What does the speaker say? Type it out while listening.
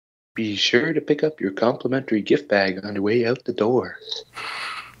Be sure to pick up your complimentary gift bag on your way out the door.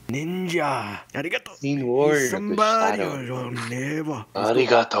 Ninja, arigato. Seen War of the Somebody Shadow. will never.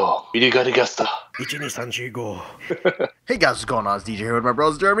 Arigato. Irigarigasto. 12345. Hey guys, what's going on? It's DJ here with my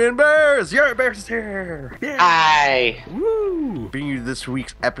bros Jeremy and Bears. Yeah, Bears is here. Yeah. Hi. Woo! Bringing you this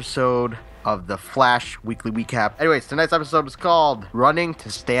week's episode of the Flash Weekly Recap. Anyways, tonight's episode is called Running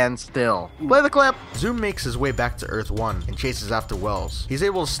to Stand Still. Play the clip. Zoom makes his way back to Earth 1 and chases after Wells. He's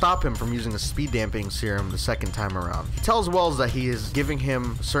able to stop him from using the speed dampening serum the second time around. He tells Wells that he is giving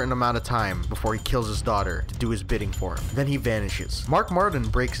him a certain amount of time before he kills his daughter to do his bidding for him. Then he vanishes. Mark Martin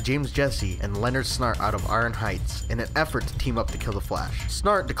breaks James Jesse and Leonard Snart out of Iron Heights in an effort to team up to kill the Flash.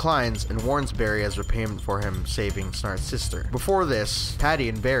 Snart declines and warns Barry as repayment for him saving Snart's sister. Before this, Patty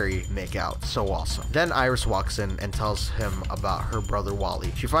and Barry make out. So awesome. Then Iris walks in and tells him about her brother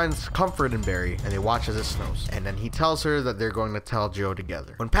Wally. She finds comfort in Barry and they watch as it snows. And then he tells her that they're going to tell Joe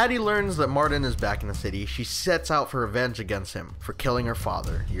together. When Patty learns that Martin is back in the city, she sets out for revenge against him for killing her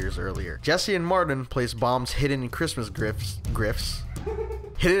father years earlier. Jesse and Martin place bombs hidden in Christmas gifts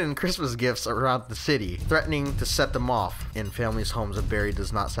around the city, threatening to set them off in families' homes if Barry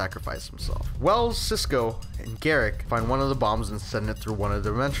does not sacrifice himself. Wells, Cisco, and Garrick find one of the bombs and send it through one of the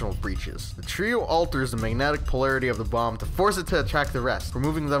dimensional breaches. The trio alters the magnetic polarity of the bomb to force it to attract the rest,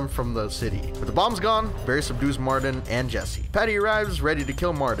 removing them from the city. With the bombs gone, Barry subdues Martin and Jesse. Patty arrives ready to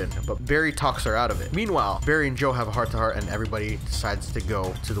kill Martin, but Barry talks her out of it. Meanwhile, Barry and Joe have a heart-to-heart and everybody decides to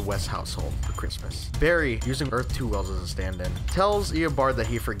go to the West household for Christmas. Barry, using Earth 2 Wells as a stand-in, tells Eobard that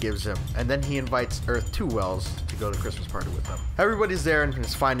he forgives him, and then he invites Earth 2 Wells to go to the Christmas party with them. Everybody's there and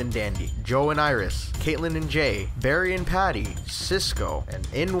it's fine and dandy. Joe and Iris, Caitlin and Jay, Barry and Patty, Cisco, and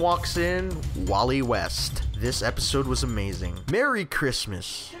in walks in Wally West. This episode was amazing. Merry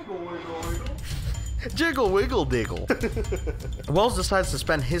Christmas. Jiggle wiggle diggle. Wells decides to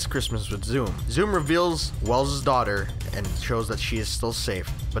spend his Christmas with Zoom. Zoom reveals Wells' daughter and shows that she is still safe,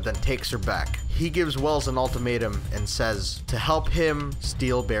 but then takes her back. He gives Wells an ultimatum and says to help him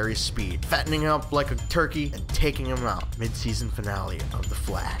steal Barry's speed, fattening him up like a turkey and taking him out. Mid-season finale of The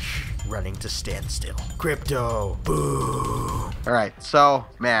Flash. Running to stand still. Crypto. Boo. Alright, so,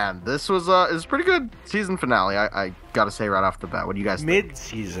 man, this was pretty good season finale. I gotta say right off the bat. What do you guys think?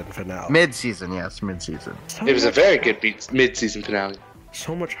 Mid-season finale. Mid-season, yes, mid-season. It was a very good mid-season finale.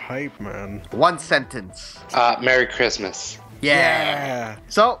 So much hype, man. One sentence. Merry Christmas. Yeah.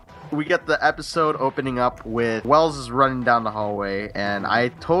 So, we get the episode opening up with Wells is running down the hallway, and I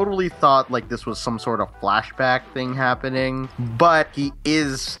totally thought like this was some sort of flashback thing happening, but he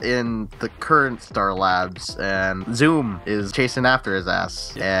is in the current Star Labs, and Zoom is chasing after his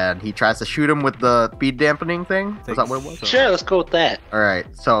ass, and he tries to shoot him with the speed dampening thing. Was that what it was? Sure, let's go with that. All right,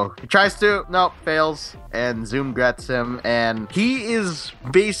 so he tries to, nope, fails, and Zoom gets him, and he is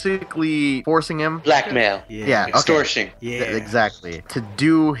basically forcing him. Blackmail. Yeah, okay. Extortion. Yeah. Exactly. To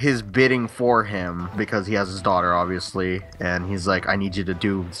do his bidding for him because he has his daughter, obviously, and he's like, I need you to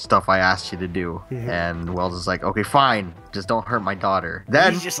do stuff I asked you to do. And Wells is like, okay, fine, just don't hurt my daughter.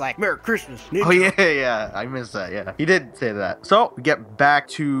 Then He's just like, Merry Christmas, ninja. oh yeah, I missed that. Yeah, he did say that. So we get back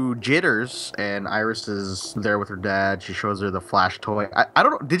to Jitters, and Iris is there with her dad. She shows her the Flash toy. I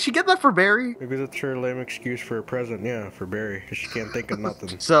don't know, did she get that for Barry? Maybe that's her lame excuse for a present, yeah, for Barry, because she can't think of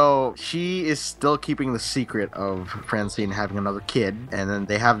nothing. So she is still keeping the secret of Francine having another kid, and then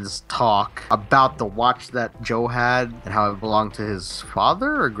they have this talk about the watch that Joe had and how it belonged to his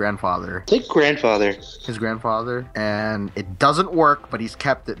father or grandfather. I think grandfather. His grandfather, and it doesn't work, but he's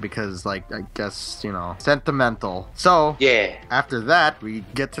kept it because, like, I guess, you know, sentimental. So Yeah. after that, we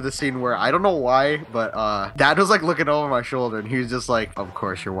get to the scene where I don't know why, but Dad was like looking over my shoulder, and he was just like, "Of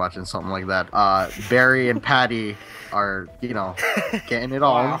course you're watching something like that." Barry and Patty are, you know, getting it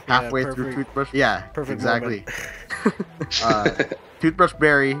on Wow. halfway Yeah, through perfect. Toothbrush. Yeah, Perfect exactly. Toothbrush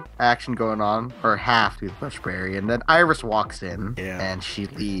Barry action going on, or half Toothbrush Barry, and then Iris walks in, Yeah. and she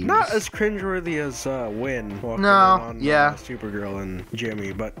leaves. Not as cringeworthy as Win walking No, on yeah. Supergirl and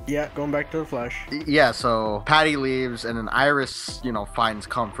Jimmy, but yeah, going back to the Flash. Yeah, so Patty leaves, and then Iris, you know, finds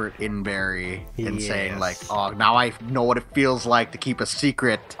comfort in Barry in saying, like, oh, now I know what it feels like to keep a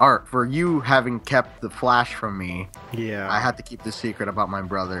secret. Or for you having kept the Flash from me, Yeah. I had to keep the secret about my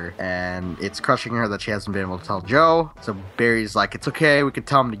brother. And it's crushing her that she hasn't been able to tell Joe. So Barry's like, it's okay. We could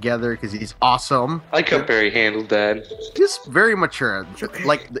tell him together because he's awesome. I like how Barry handled that. He's very mature. Okay.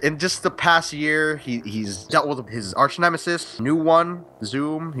 Like in just the past year, he's dealt with his arch nemesis, new one,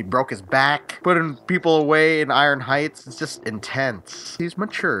 Zoom. He broke his back, putting people away in Iron Heights. It's just intense. He's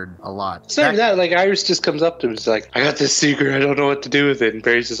matured a lot. It's not even that. Like Iris just comes up to him, and is like, "I got this secret. I don't know what to do with it." And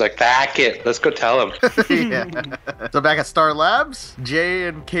Barry's just like, "Back it. Let's go tell him." Yeah. So back at Star Labs, Jay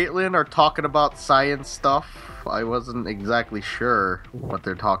and Caitlin are talking about science stuff. I wasn't exactly sure what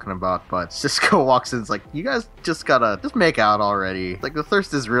they're talking about, but Cisco walks in and is like, you guys just make out already. Like, the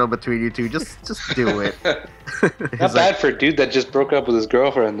thirst is real between you two. Just do it. Not bad for a dude that just broke up with his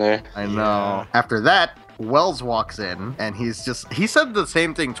girlfriend there. I know. After that, Wells walks in, and he said the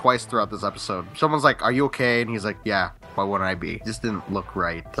same thing twice throughout this episode. Someone's like, are you okay? And he's like, yeah. Why wouldn't I be? Just didn't look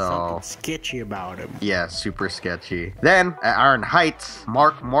right. So Something sketchy about him. yeah, super sketchy. Then at Iron Heights,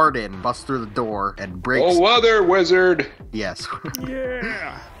 Mark Martin busts through the door and breaks. Oh, weather wizard. Yes.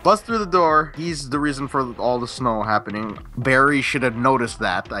 Yeah. Busts through the door. He's the reason for all the snow happening. Barry should have noticed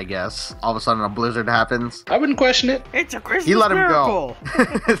that, I guess. All of a sudden, a blizzard happens. I wouldn't question it. It's a Christmas He let him miracle.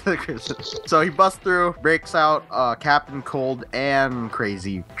 go. So he busts through, breaks out Captain Cold and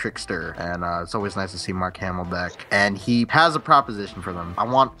Crazy Trickster. And it's always nice to see Mark Hamill back. And he has a proposition for them. I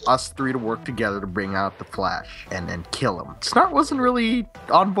want us three to work together to bring out the Flash and kill him. Snart wasn't really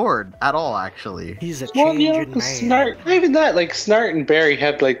on board at all, actually. He's a Well, changing man. Snart, not even that. Like, Snart and Barry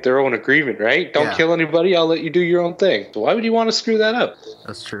had, like, their own agreement, right? Don't Yeah. kill anybody. I'll let you do your own thing. So why would you want to screw that up?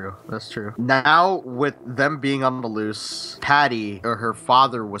 That's true. That's true. Now, with them being on the loose, Patty, or her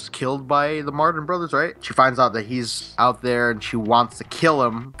father, was killed by the Martin brothers, right? She finds out that he's out there and she wants to kill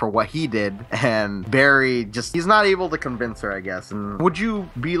him for what he did. And Barry he's not able to convince her, I guess. And would you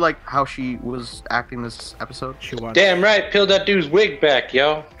be like how she was acting this episode? She wants Damn right. Peel that dude's wig back,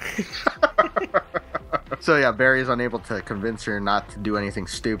 yo. So yeah, Barry's unable to convince her not to do anything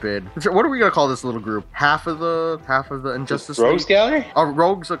stupid. So what are we gonna call this little group? Half of the Injustice Rogues League? Gallery? Oh,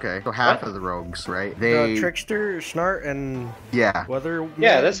 rogues. Okay, so half What? of the rogues, right? Trickster, Snart, and Yeah. Weather.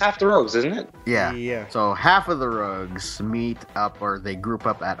 Yeah, that's half the rogues, isn't it? Yeah. Yeah. So half of the rogues meet up, or they group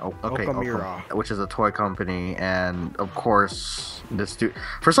up at Okamura. which is a toy company, and of course this dude,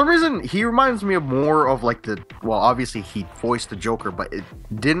 for some reason, he reminds me of more of like obviously he voiced the Joker, but it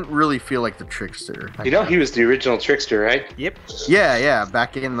didn't really feel like the Trickster. You know he was the original Trickster, right? Yep. Yeah,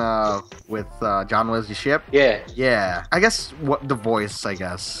 back in with John Wesley Shipp. Yeah. I guess what the voice, I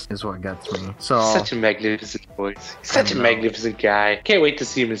guess, is what gets me. So Such a magnificent voice. Such a know. magnificent guy. Can't wait to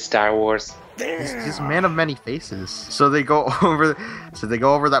see him in Star Wars. he's a man of many faces. So they go over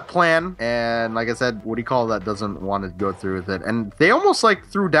that plan, and like I said, what do you call that? Doesn't want to go through with it, and they almost like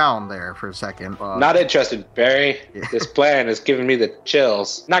threw down there for a second. Not interested, Barry. Yeah. This plan is giving me the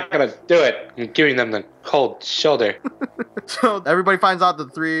chills. Not gonna do it. I'm giving them the cold shoulder. So everybody finds out the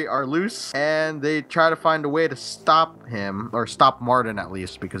three are loose, and they try to find a way to stop him, or stop Martin at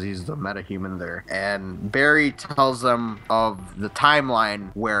least, because he's the metahuman there. And Barry tells them of the timeline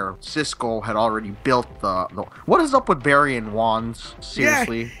where Cisco had already built the what is up with Barry and wands?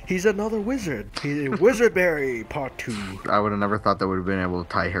 Seriously? Yeah, he's another wizard. He's Wizard Barry Part 2. I would have never thought that would have been able to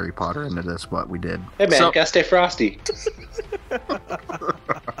tie Harry Potter into this, but we did. Hey man, So- gotta stay frosty.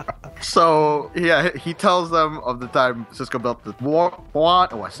 So, yeah, he tells them of the time Cisco built the wand.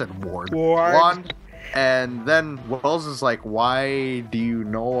 Oh, I said ward. Ward. Wand. And then Wells is like, why do you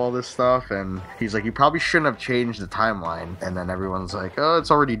know all this stuff? And he's like, you probably shouldn't have changed the timeline. And then everyone's like, oh,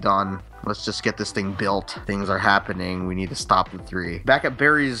 it's already done. Let's just get this thing built. Things are happening. We need to stop the three. Back at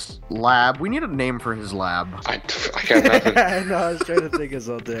Barry's lab, we need a name for his lab. I got nothing. I know, I was trying to think of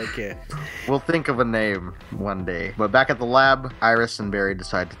something. I can't. We'll think of a name one day. But back at the lab, Iris and Barry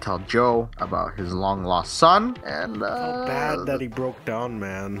decide to tell Joe about his long lost son. And How bad that he broke down,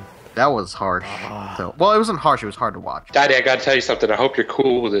 man. that was harsh. So, well, it wasn't harsh. It was hard to watch. Daddy, I gotta tell you something. I hope you're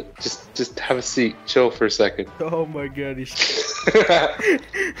cool with it. Just have a seat. Chill for a second. Oh my god, he's...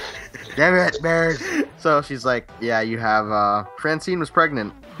 Damn it, Barry. So she's like, yeah, you have, Francine was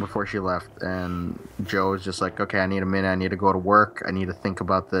pregnant before she left. And Joe was just like, okay, I need a minute. I need to go to work. I need to think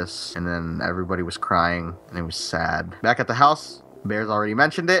about this. And then everybody was crying and it was sad. Back at the house, Bear's already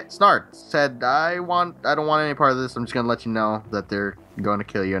mentioned it. Snart said, I don't want any part of this. I'm just gonna let you know that they're going to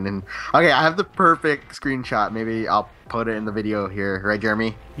kill you. And then, okay, I have the perfect screenshot. Maybe I'll put it in the video here, right,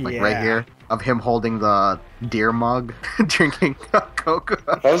 Jeremy? Like right Yeah. here, of him holding the deer mug, drinking Coke.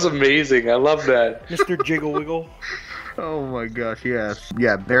 That was amazing. I love that. Mr. Jiggle Wiggle. Oh my gosh, yes.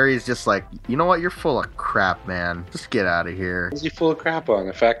 Yeah, Barry's just like, you know what? You're full of crap, man. Just get out of here. What's he full of crap on?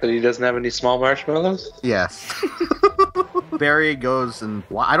 The fact that he doesn't have any small marshmallows? Yes. Barry goes and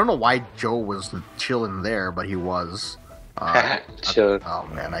I don't know why Joe was chilling there, but he was. Sure. Oh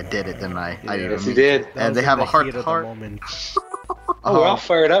man, I did it, didn't I? I didn't Yes, mean you did. And they have a heart to the heart. moment. Oh, we're all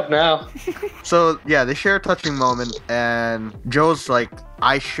fired up now. So yeah, they share a touching moment, and Joe's like,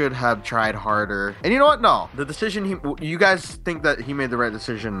 "I should have tried harder." And you know what? No, the decision you guys think that he made the right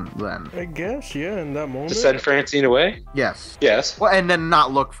decision then? I guess, yeah, in that moment. To send Francine away? Yes. Yes. Well, and then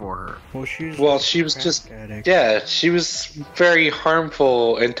not look for her. Well, She was just, addict. yeah, she was very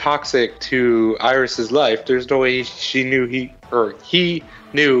harmful and toxic to Iris's life. There's no way he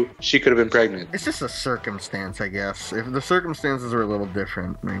knew she could have been pregnant. It's just a circumstance, I guess. If the circumstances were a little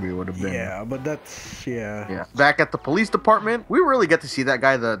different, maybe it would have been. Yeah, but that's, yeah. Back at the police department, we really get to see that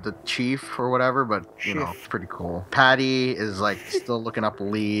guy, the chief or whatever, but you know, Chief. it's pretty cool. Patty is like still looking up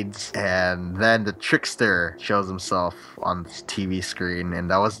leads, and then the Trickster shows himself on this TV screen, and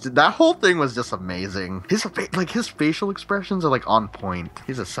that whole thing was just amazing. His facial expressions are like on point.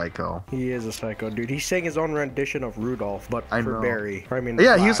 He's a psycho. He is a psycho, dude. He sang his own rendition of Rudolph, but I for know. Barry. I mean,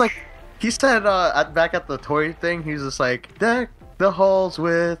 Yeah, he was Flash. like, he said back at the toy thing, he was just like, deck the halls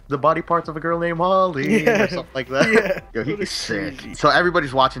with the body parts of a girl named Holly, Yeah. or something like that. Yeah. Yo, That he's is sick. crazy. So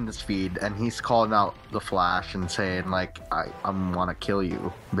everybody's watching this feed, and he's calling out the Flash and saying like, I want to kill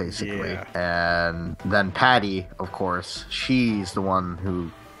you, basically. Yeah. And then Patty, of course, she's the one who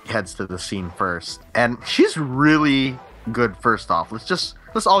heads to the scene first, and she's really good. First off,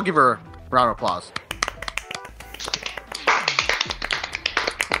 let's all give her a round of applause.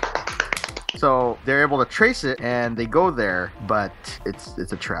 So they're able to trace it, and they go there, but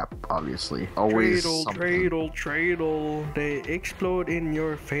it's a trap, obviously. Always something. Dreidel, they explode in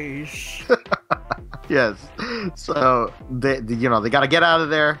your face. Yes. So they got to get out of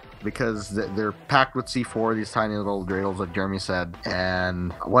there because they're packed with C4, these tiny little dreidels, like Jeremy said.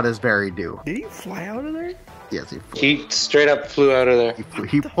 And what does Barry do? Did he fly out of there? Yes, He straight up flew out of there.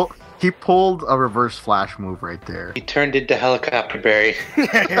 he pulled a reverse Flash move right there. He turned into Helicopter Barry.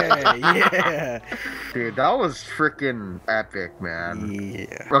 Yeah. Dude, that was freaking epic, man.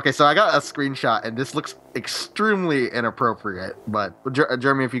 Yeah. Okay, so I got a screenshot, and this looks extremely inappropriate. But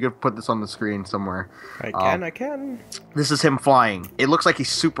Jeremy, if you could put this on the screen somewhere. I can. This is him flying. It looks like he's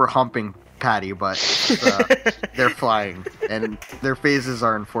super humping Patty, but they're flying, and their phases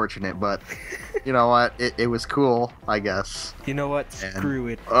are unfortunate. But you know what? It was cool, I guess. You know what? Screw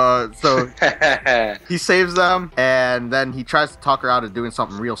it. So he saves them, and then he tries to talk her out of doing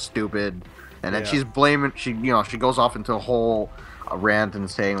something real stupid, and then she's blaming. She goes off into a whole rant and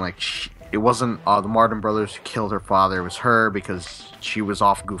saying like it wasn't the Martin brothers who killed her father. It was her because she was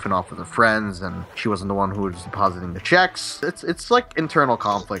off goofing off with her friends, and she wasn't the one who was depositing the checks. It's like internal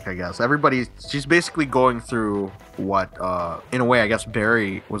conflict, I guess. She's basically going through what, in a way, I guess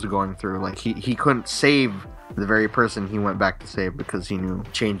Barry was going through. Like he couldn't save the very person he went back to save because he knew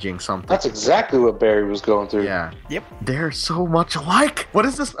changing something. That's exactly what Barry was going through. Yeah. Yep. They're so much alike. What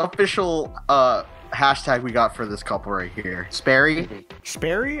is this official hashtag we got for this couple right here? Sperry?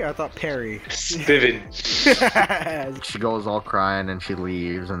 Sperry? I thought Perry. Spivid. She goes all crying and she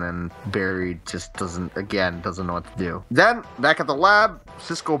leaves, and then Barry just doesn't know what to do. Then, back at the lab,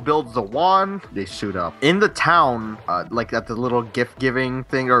 Cisco builds the wand. They suit up. In the town, like at the little gift giving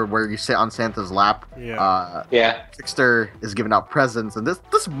thing, or where you sit on Santa's lap, Yeah. Trickster is giving out presents, and this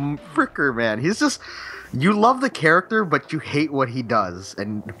fricker, man, he's just... You love the character, but you hate what he does,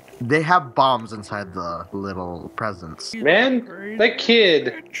 and they have bombs inside the little presents. Man, that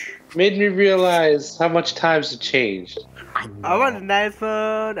kid made me realize how much times have changed. I want an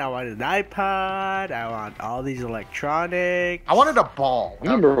iPhone, I want an iPod, I want all these electronics. I wanted a ball. I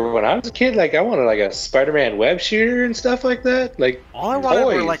remember when I was a kid, like I wanted like a Spider-Man web shooter and stuff like that. Like All I wanted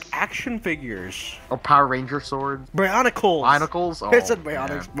were toys. like action figures. Or Power Ranger swords. Bionicles. Bionicles? I said Oh,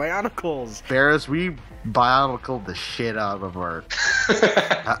 Bionics. man. Bionicles. Barris, we bionicled the shit out of our...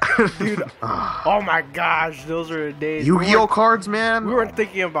 Dude, oh my gosh, those were the days. Yu-Gi-Oh cards, man. We weren't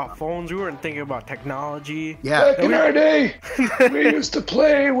thinking about phones. We weren't thinking about technology. Yeah. Back in our day, we used to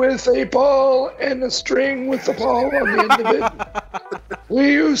play with a ball and a string with the ball on the end of it.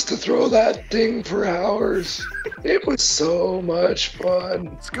 We used to throw that thing for hours. It was so much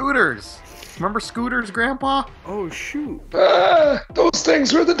fun. Scooters. Remember scooters, Grandpa? Oh shoot. Those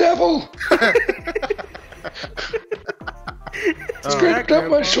things were the devil. Scraped up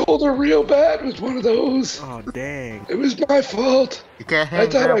my shoulder real bad with one of those. Oh dang. It was my fault. You can't I hang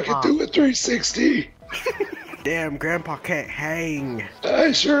thought I Grandpa. could do a 360. Damn, Grandpa can't hang.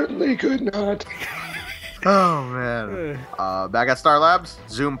 I certainly could not. Oh man. Back at Star Labs,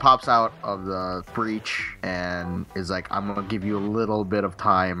 Zoom pops out of the breach and is like, I'm gonna give you a little bit of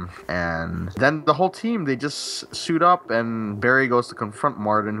time. And then the whole team, they just suit up and Barry goes to confront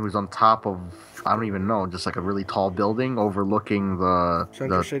Martin, who's on top of, I don't even know, just like a really tall building overlooking the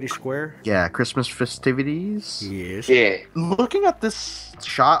Central City Square? Yeah, Christmas festivities. Yes. Yeah. Looking at this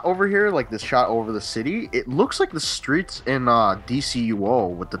shot over here, like this shot over the city, it looks like the streets in DCUO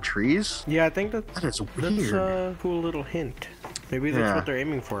with the trees. Yeah, I think That is that's weird. a cool little hint. Maybe that's what they're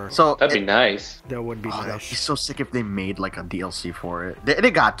aiming for. So That'd be nice. That would be that'd be nice. so sick if they made like a DLC for it.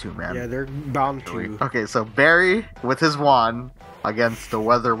 They got to, man. Yeah, they're bound to. Okay, so Barry with his wand against the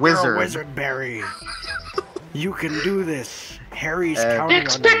Weather Wizard. You're a wizard, Barry. You can do this. Harry's And- counting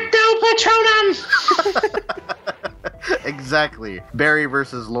on you. Patronum! Exactly. Barry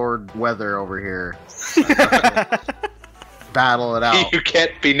versus Lord Weather over here. Battle it out. You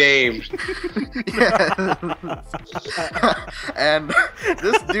can't be named. Yeah. And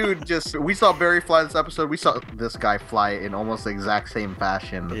this dude we saw Barry fly this episode. We saw this guy fly in almost the exact same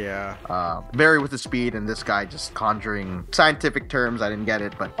fashion. Yeah. Barry with his speed and this guy just conjuring scientific terms. I didn't get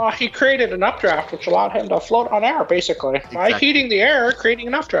it, but He created an updraft which allowed him to float on air, basically. By Exactly. heating the air, creating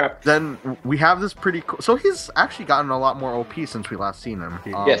an updraft. then we have this pretty cool. So he's actually gotten a lot more OP since we last seen him.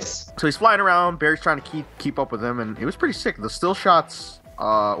 Yes. So he's flying around. Barry's trying to keep up with him, and it was pretty sick. The still shots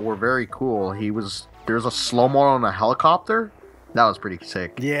were very cool. There was a slow-mo on a helicopter. That was pretty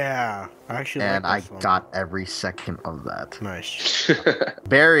sick. Yeah. I actually And like I this one. got every second of that. Nice.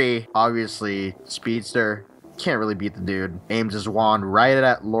 Barry, obviously, speedster, can't really beat the dude. Aims his wand right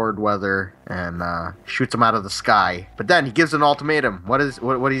at Lord Weather and shoots him out of the sky. But then he gives an ultimatum. What does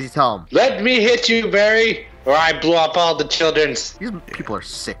he tell him? Let me hit you, Barry, or I blow up all the children's. These people are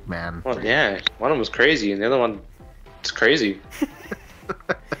sick, man. Well, yeah. One of them was crazy, and the other one is crazy.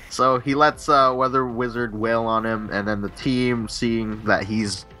 So he lets Weather Wizard wail on him, and then the team, seeing that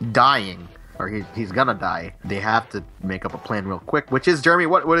he's dying, or he's gonna die, they have to make up a plan real quick, which is, Jeremy,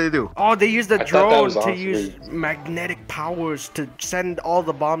 what do they do? Oh, they used the I thought that drone was to awesome. use magnetic powers to send all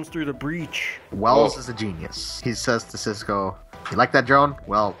the bombs through the breach. Wells Oh. is a genius. He says to Cisco, you like that drone?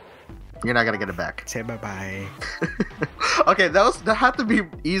 Well, you're not gonna get it back. Say bye-bye. Okay, that had to be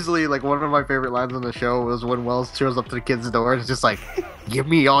easily like one of my favorite lines on the show was when Wells shows up to the kid's door and it's just like, give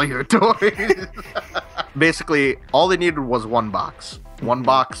me all your toys. Basically, all they needed was one box. One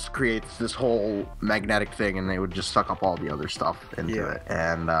box creates this whole magnetic thing, and they would just suck up all the other stuff into it.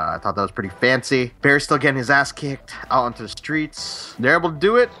 And I thought that was pretty fancy. Barry's still getting his ass kicked out onto the streets. They're able to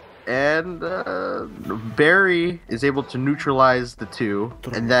do it, and Barry is able to neutralize the two.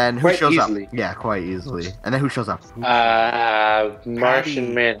 And then who Quite shows easily. up? Yeah, quite easily. And then who shows up?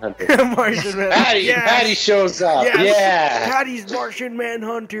 Martian Manhunter. Martian Manhunter. Patty shows up. Yes. Yeah. Patty's Martian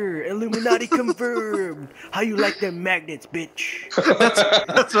Manhunter. Illuminati confirmed. How you like them magnets, bitch?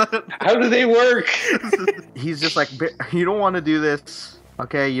 That's what, How do they work? he's just like, you don't want to do this.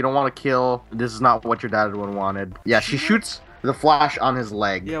 Okay, you don't want to kill. This is not what your dad would have wanted. Yeah, she shoots the flash on his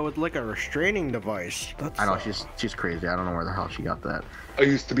leg. Yeah, with like a restraining device. That's, I know, she's crazy. I don't know where the hell she got that. I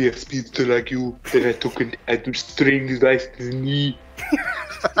used to be a speedster like you. Then I took a string device to the knee.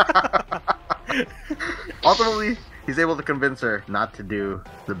 Ultimately, he's able to convince her not to do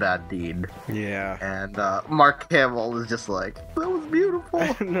the bad deed. Yeah. And Mark Hamill is just like, that was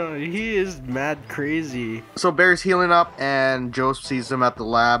beautiful. No, he is mad crazy. So Barry's healing up, and Joe sees him at the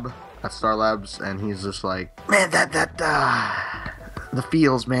lab, at Star Labs, and he's just like, man, the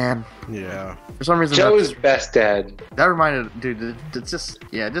feels, man. Yeah. For some reason, Joe's best dad. that reminded, dude, it just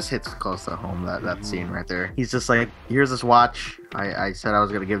hits close to home, that scene right there. He's just like, here's this watch. I said I was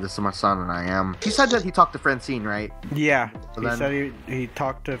going to give this to my son, and I am. He said that he talked to Francine, right? Yeah. So He then- said he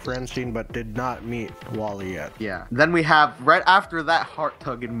talked to Francine but did not meet Wally yet. Yeah. Then we have, right after that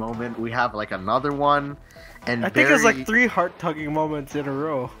heart-tugging moment, we have like another one. And I think it's Barry- like 3 heart-tugging moments in a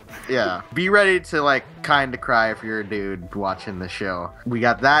row. Yeah. Be ready to like kind of cry if you're a dude watching the show. We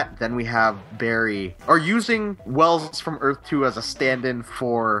got that. Then we have Barry, or using Wells from Earth 2 as a stand-in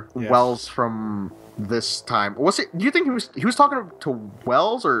for Yes. Wells from this time. Was it? Do you think he was talking to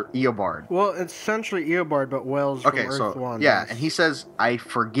Wells or Eobard? Well, it's essentially Eobard, but Wells Okay, from so Earth 1. yeah, and he says, "I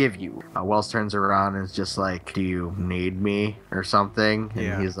forgive you." Wells turns around and is just like, "Do you need me or something?" And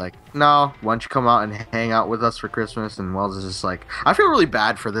Yeah. he's like, "No. Why don't you come out and hang out with us for Christmas?" And Wells is just like, "I feel really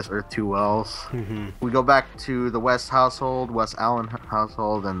bad for this Earth 2 Wells." Mm-hmm. We go back to the West household, West Allen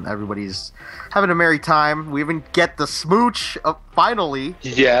household, and everybody's having a merry time. We even get the smooch finally.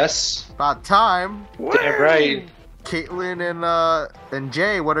 Yes. About time. Damn right. Caitlin and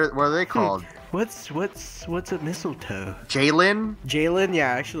Jay, what are they called? What's a mistletoe? Jalen.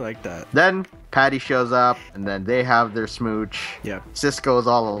 Yeah, I actually like that. Then Patty shows up, and then they have their smooch. Yep. Cisco's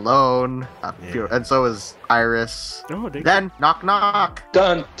all alone, and so is Iris. Oh, then knock knock.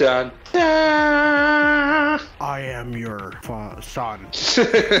 Dun dun dun. I am your son.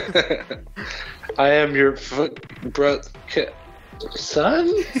 I am your son.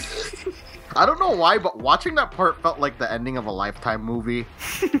 I don't know why, but watching that part felt like the ending of a Lifetime movie.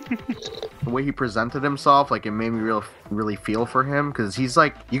 The way he presented himself, like, it made me really feel for him, because he's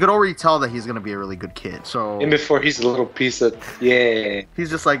like, you could already tell that he's gonna be a really good kid. So, And before he's a little piece of he's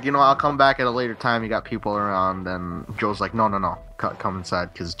just like, I'll come back at a later time. You got people around, and Joe's like, no, come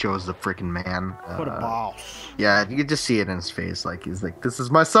inside, because Joe's the freaking man. What a boss! Yeah, you could just see it in his face. Like, he's like, this is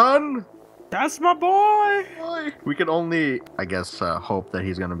my son. That's my boy! We can only, I guess, hope that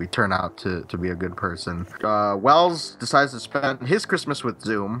he's going to turn out to be a good person. Wells decides to spend his Christmas with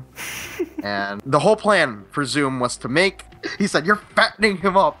Zoom. And the whole plan for Zoom was to he said, you're fattening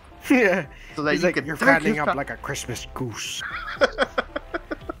him up. Yeah. So that you're fattening up like a Christmas goose.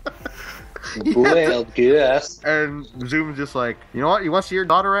 well, yes. And Zoom's just like, you know what? You want to see your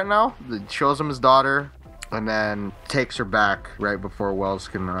daughter right now? Shows him his daughter. And then takes her back right before Wells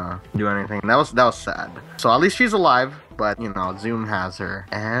can do anything. That was sad. So at least she's alive, but Zoom has her,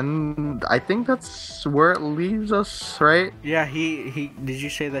 and I think that's where it leaves us, right? Yeah, he did you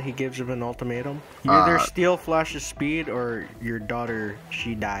say that he gives him an ultimatum? You either steal Flash's speed or your daughter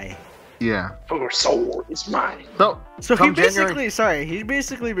she die. Yeah. Your soul is mine. So he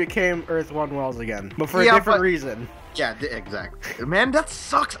basically became Earth 1 Wells again, but for a different reason. Yeah, exactly. Man, that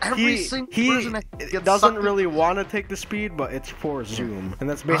sucks. Every single person that gets doesn't really want to take the speed, but it's for Zoom, and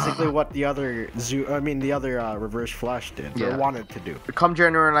that's basically what the other Reverse Flash did. Or wanted to do. Come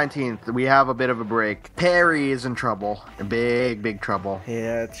January 19th, we have a bit of a break. Perry is in trouble, big trouble.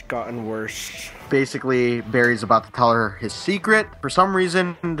 Yeah, it's gotten worse. Basically, Barry's about to tell her his secret. For some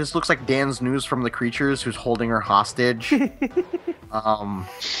reason, this looks like Dan's news from the creatures, who's holding her hostage. And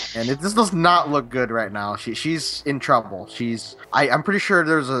this does not look good right now. She's in trouble. I'm pretty sure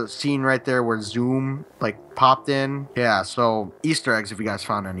there's a scene right there where Zoom popped in. Yeah, so Easter eggs if you guys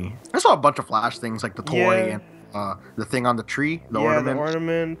found any. I saw a bunch of Flash things like the toy and the thing on the tree, the ornament. The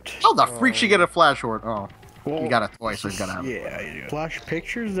ornament. Oh, the freak should get a Flash ornament. Oh. Well, you got a toy, so you gotta have it. Yeah. Flash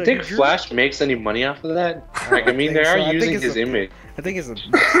pictures. Do you think Flash makes any money off of that? Like, I mean, they are using his image. I think it's a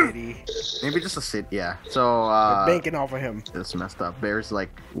city. Maybe just a city, yeah. So, they're banking off of him. It's messed up. Bear's like,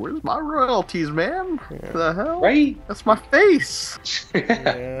 where's my royalties, man? What the hell? Right? That's my face.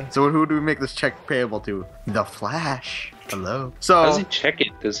 Yeah. So who do we make this check payable to? The Flash. Hello. So how does he check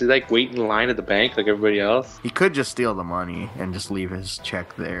it? Does he wait in line at the bank like everybody else? He could just steal the money and just leave his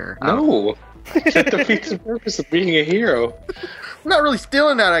check there. No. That defeats the purpose of being a hero. I'm not really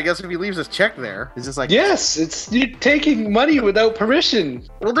stealing that, I guess, if he leaves his check there. It's just like... Yes, you're taking money without permission.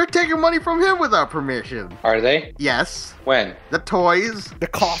 Well, they're taking money from him without permission. Are they? Yes. When? The toys. The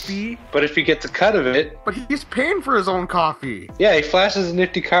coffee. But if he gets a cut of it... But he's paying for his own coffee. Yeah, he flashes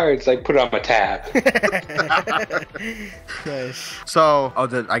nifty cards, put it on my tab. Nice. So,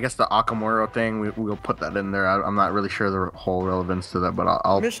 I guess the Akamoro thing, we'll put that in there. I'm not really sure the whole relevance to that, but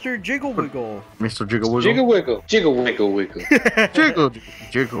I'll... Mr. Jiggle Wiggle. Mr. Jiggle Wiggle? Jiggle Wiggle. Jiggle Wiggle Wiggle.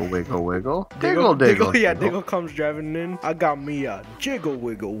 Jiggle Wiggle Wiggle. Diggle. Yeah, Diggle comes driving in. I got me a Jiggle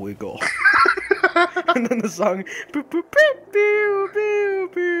Wiggle Wiggle. And then the song. Pew, pew, pew, pew, pew,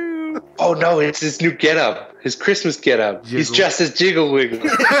 pew. Oh no, it's his new getup. His Christmas getup. He's dressed as Jiggle Wiggle.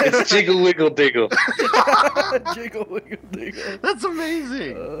 It's Jiggle Wiggle Diggle. Jiggle Wiggle Diggle. That's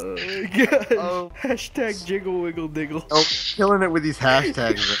amazing. Oh my gosh. Hashtag Jiggle Wiggle Diggle. Oh, killing it with these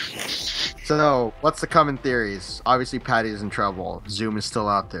hashtags. So, what's the common theories? Obviously, Patty's in trouble. Zoom is still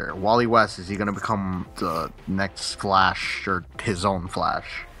out there. Wally West, is he going to become the next Flash or his own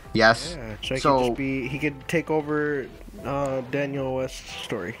Flash? Yes. Yeah, so he could take over Daniel West's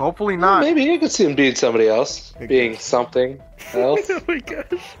story. Hopefully not. Maybe you could see him being somebody else. Being something else. Oh my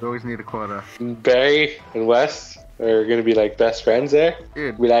gosh. We always need a quota. Barry and West are going to be best friends there.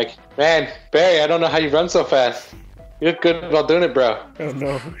 Dude. Be like, man, Barry, I don't know how you run so fast. You look good about doing it, bro. Oh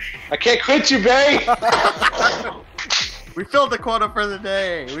no. I can't quit you, Barry! We filled the quota for the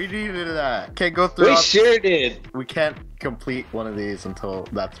day. We needed that. Can't go through. We sure did. We can't complete one of these until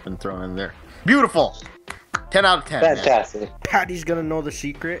that's been thrown in there. Beautiful. 10 out of 10. Fantastic. Man. Patty's gonna know the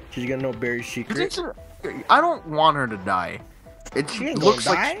secret. She's gonna know Barry's secret. I don't want her to die. She ain't looks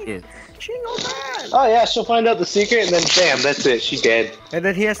gonna like die. she is. She ain't gonna die. Oh yeah, she'll find out the secret, and then bam, that's it. She dead. And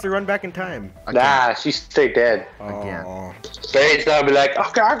then he has to run back in time. Again. Nah, she stay dead. Again. Aw. Barry's gonna be like,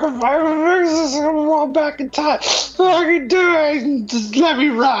 okay, I can find I'm gonna run back in time. I can do it. Just let me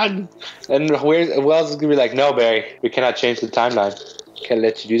run. And Wells is gonna be like, no, Barry, we cannot change the timeline. Can't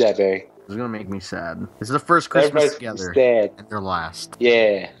let you do that, Barry. It's gonna make me sad. This is the first Christmas Everybody's together, dead. and their last.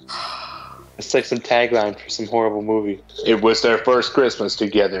 Yeah. It's like some tagline for some horrible movie. It was their first Christmas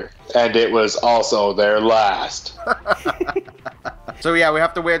together, and it was also their last. So yeah, we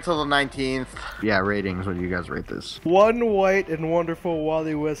have to wait until the 19th. Yeah, ratings. What do you guys rate this? One white and wonderful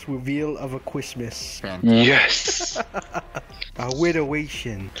Wally West reveal of a Christmas. Fantastic. Yes. A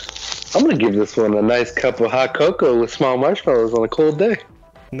widowation. I'm gonna give this one a nice cup of hot cocoa with small marshmallows on a cold day.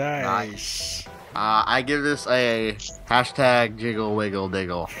 Nice. I give this a hashtag jiggle wiggle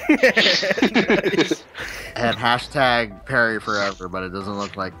diggle Nice. and hashtag Perry forever, but it doesn't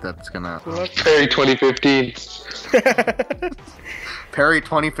look like that's gonna. Perry 2015. Perry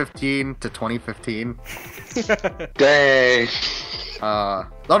 2015 to 2015. Dang.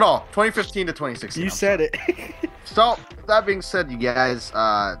 No, 2015 to 2016. You said it. So, that being said, you guys,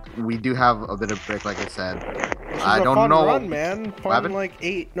 we do have a bit of break, like I said. This I was a don't fun know. run, man. Fun happened? like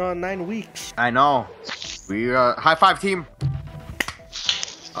 9 weeks. I know. We, high five, team.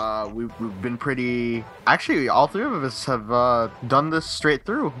 We've been pretty. Actually, all three of us have done this straight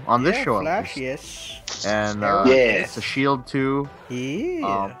through on this show. Flash, yes. And Yeah. it's a Shield too.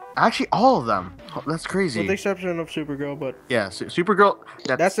 Yeah. Actually, all of them. Oh, that's crazy. With the exception of Supergirl, but Yeah, Supergirl.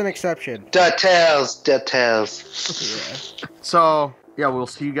 that's an exception. DuckTales. Yeah. So yeah, we'll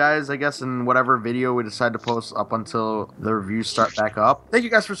see you guys, I guess, in whatever video we decide to post up until the reviews start back up. Thank you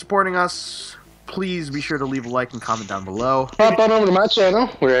guys for supporting us. Please be sure to leave a like and comment down below. Hop on over to my channel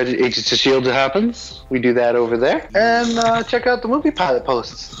where Agents of S.H.I.E.L.D. happens. We do that over there. And check out the movie pilot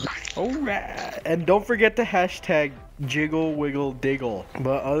posts. Alright. And don't forget to hashtag jiggle wiggle diggle.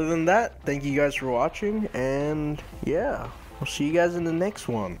 But other than that, thank you guys for watching. And yeah, we'll see you guys in the next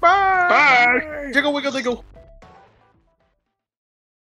one. Bye. Jiggle wiggle diggle.